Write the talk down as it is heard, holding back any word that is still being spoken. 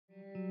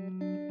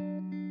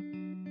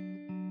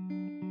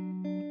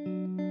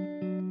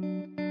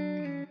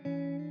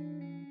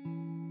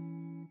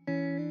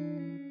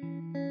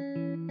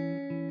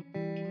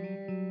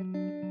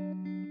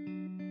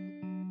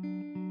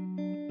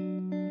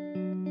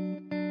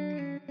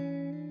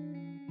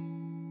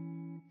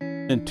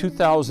In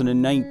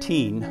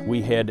 2019,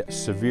 we had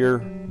severe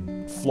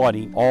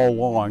flooding all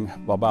along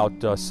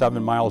about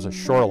 7 miles of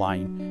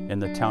shoreline in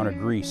the town of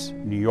Greece,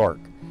 New York.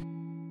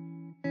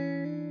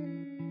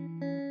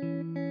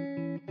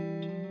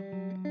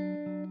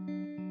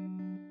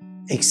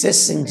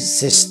 Existing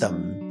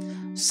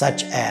systems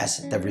such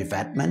as the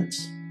revetment,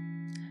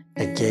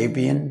 the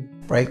gabion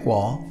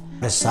breakwall,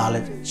 the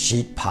solid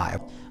sheet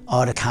pile,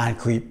 or the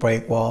concrete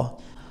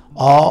breakwall,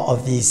 all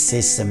of these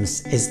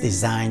systems is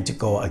designed to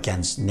go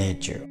against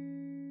nature.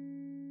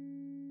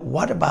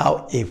 What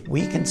about if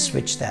we can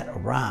switch that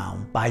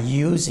around by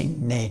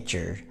using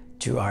nature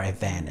to our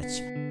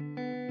advantage?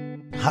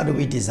 How do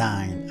we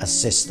design a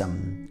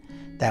system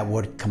that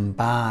would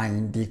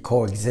combine the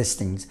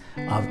coexisting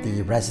of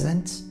the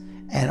residents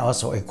and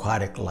also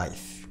aquatic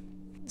life?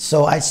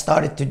 So I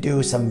started to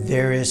do some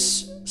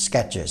various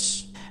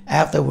sketches.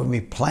 After we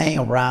were playing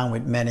around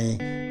with many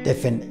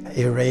different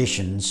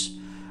iterations,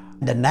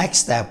 the next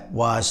step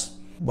was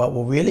what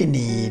we really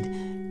need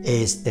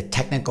is the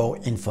technical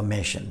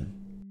information.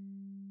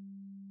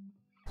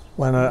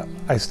 When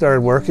I started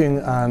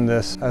working on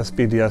this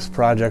SBDS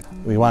project,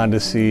 we wanted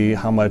to see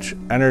how much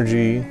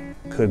energy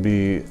could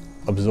be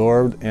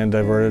absorbed and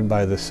diverted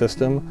by the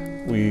system.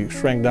 We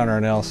shrank down our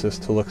analysis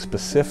to look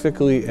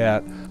specifically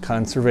at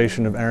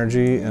conservation of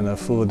energy in a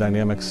fluid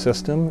dynamics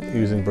system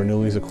using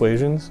Bernoulli's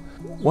equations.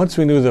 Once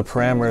we knew the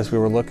parameters we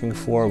were looking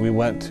for, we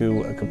went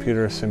to a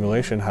computer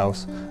simulation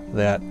house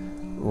that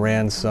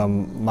ran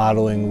some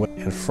modeling,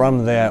 and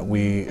from that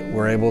we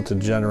were able to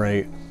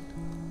generate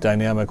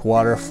dynamic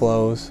water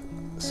flows,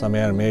 some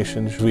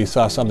animations. We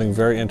saw something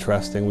very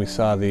interesting. We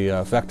saw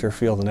the vector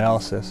field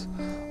analysis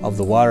of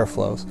the water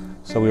flows,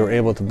 so we were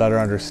able to better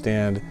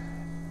understand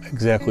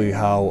exactly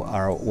how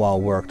our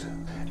wall worked,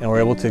 and we're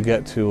able to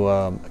get to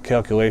a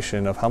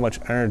calculation of how much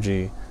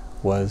energy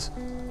was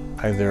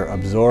either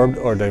absorbed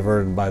or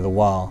diverted by the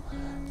wall.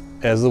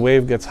 As the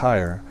wave gets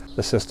higher,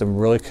 the system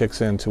really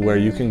kicks in to where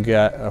you can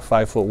get a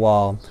 5-foot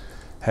wall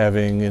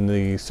having in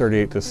the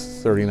 38 to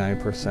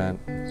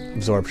 39%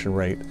 absorption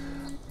rate,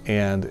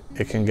 and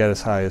it can get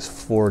as high as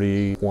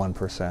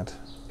 41%.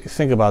 You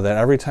think about that,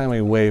 every time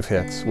a wave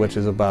hits, which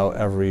is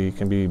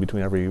can be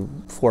between every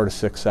 4 to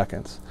 6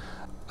 seconds,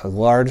 a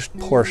large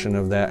portion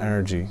of that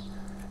energy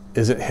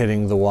isn't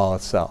hitting the wall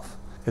itself.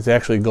 It's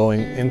actually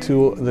going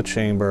into the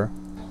chamber,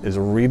 is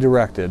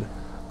redirected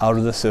out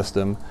of the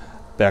system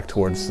back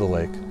towards the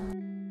lake.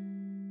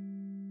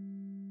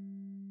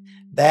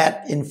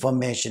 That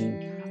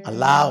information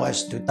allows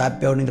us to start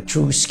building the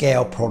true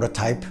scale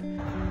prototype.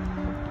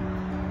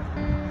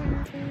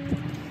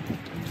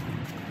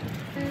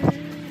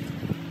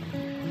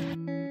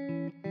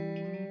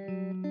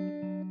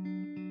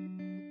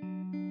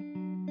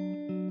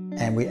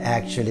 And we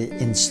actually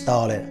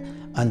install it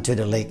onto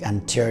the Lake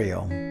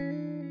Ontario.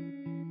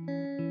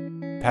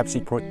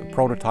 Pepsi put the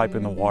prototype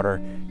in the water,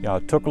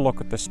 took a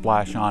look at the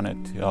splash on it,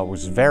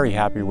 was very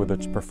happy with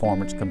its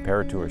performance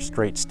compared to a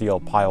straight steel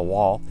pile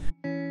wall.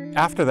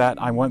 After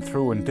that, I went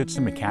through and did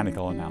some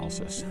mechanical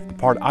analysis. The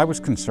part I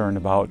was concerned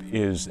about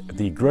is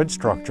the grid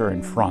structure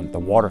in front, the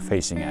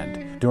water-facing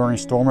end. During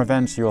storm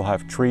events, you'll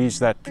have trees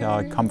that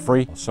come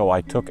free, so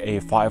I took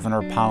a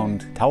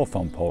 500-pound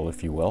telephone pole,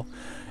 if you will,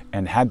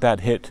 and had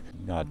that hit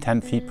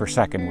 10 feet per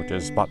second, which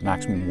is about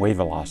maximum wave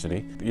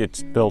velocity.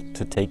 It's built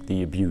to take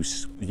the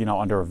abuse.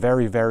 Under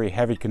very, very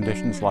heavy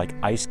conditions like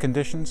ice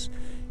conditions,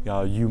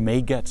 you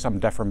may get some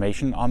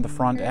deformation on the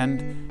front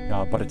end,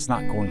 but it's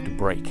not going to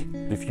break.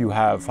 If you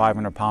have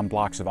 500-pound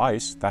blocks of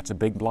ice, that's a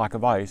big block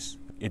of ice,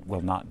 it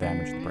will not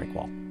damage the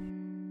breakwall.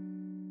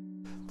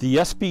 The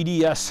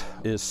SBDS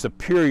is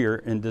superior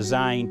in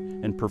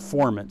design and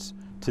performance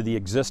to the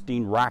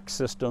existing rock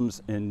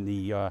systems and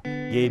the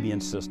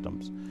gabion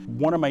systems.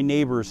 One of my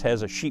neighbors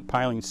has a sheet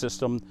piling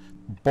system.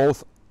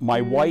 Both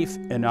my wife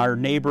and our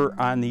neighbor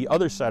on the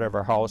other side of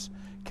our house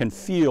can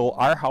feel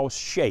our house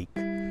shake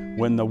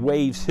when the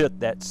waves hit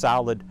that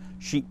solid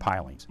sheet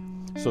pilings.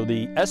 So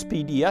the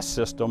SBDS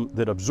system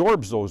that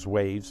absorbs those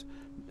waves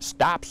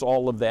stops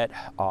all of that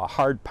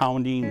hard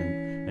pounding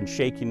and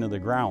shaking of the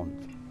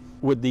ground.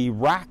 With the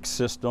rock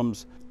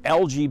systems,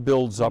 algae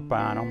builds up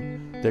on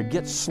them, they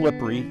get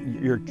slippery,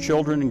 your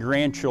children and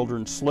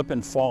grandchildren slip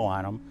and fall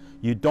on them.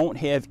 You don't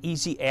have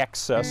easy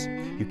access,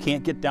 you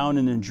can't get down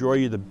and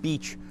enjoy the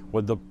beach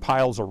with the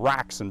piles of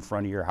rocks in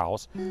front of your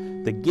house.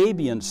 The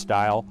gabion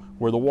style,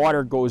 where the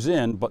water goes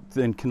in but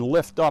then can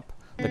lift up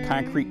the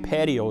concrete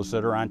patios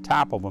that are on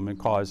top of them and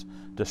cause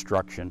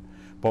destruction.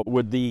 But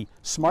with the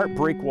smart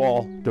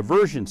breakwall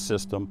diversion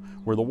system,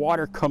 where the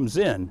water comes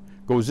in,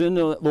 goes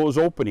into those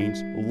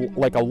openings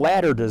like a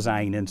ladder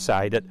design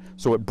inside it,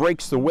 so it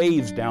breaks the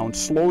waves down,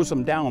 slows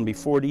them down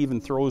before it even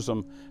throws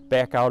them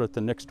back out at the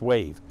next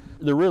wave.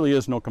 There really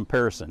is no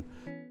comparison.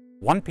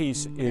 One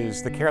piece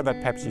is the care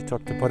that Pepsi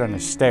took to put in a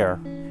stair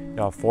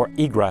for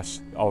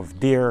egress of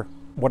deer,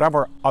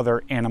 whatever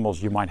other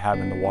animals you might have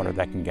in the water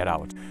that can get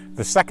out.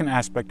 The second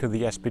aspect to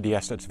the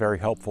SBDS that's very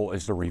helpful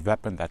is the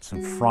revetment that's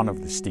in front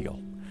of the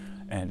steel.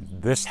 And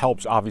this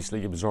helps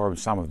obviously absorb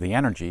some of the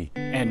energy,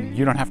 and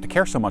you don't have to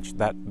care so much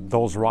that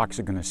those rocks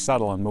are going to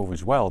settle and move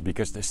as well,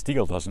 because the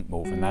steel doesn't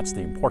move, and that's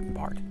the important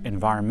part.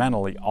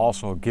 Environmentally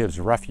also gives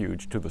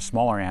refuge to the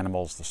smaller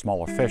animals, the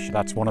smaller fish.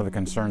 That's one of the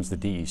concerns the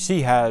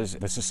DEC has.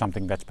 This is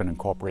something that's been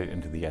incorporated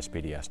into the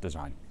SBDS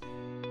design.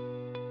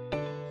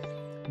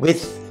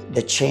 With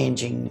the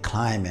changing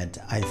climate,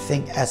 I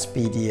think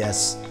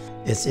SBDS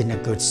is in a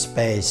good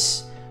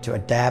space to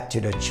adapt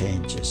to the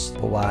changes,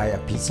 provide a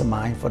peace of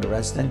mind for the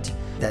resident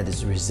that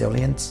is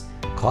resilient,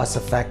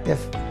 cost-effective,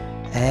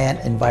 and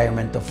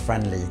environmental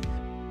friendly.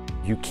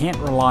 You can't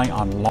rely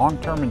on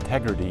long-term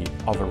integrity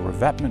of a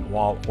revetment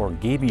wall or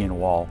gabion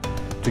wall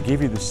to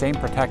give you the same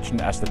protection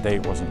as the day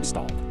it was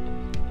installed.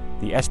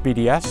 The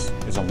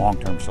SBDS is a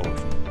long-term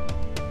solution.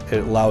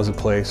 It allows a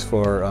place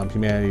for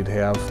humanity to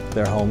have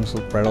their homes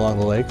right along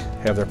the lake,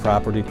 have their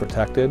property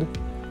protected,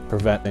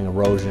 preventing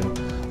erosion,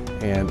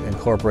 and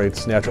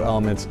incorporates natural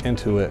elements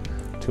into it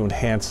to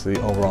enhance the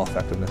overall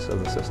effectiveness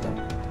of the system.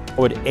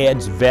 It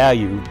adds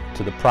value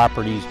to the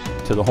properties,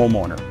 to the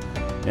homeowner,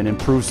 and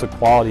improves the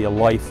quality of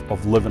life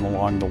of living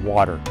along the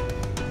water.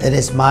 It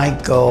is my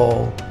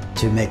goal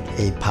to make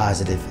a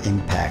positive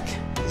impact.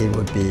 It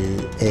would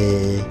be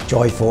a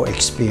joyful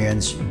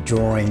experience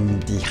during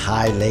the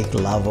high lake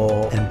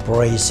level.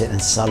 Embrace it and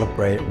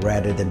celebrate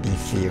rather than be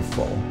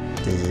fearful.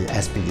 The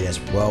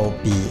SBDS will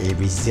be a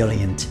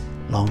resilient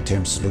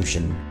long-term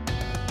solution.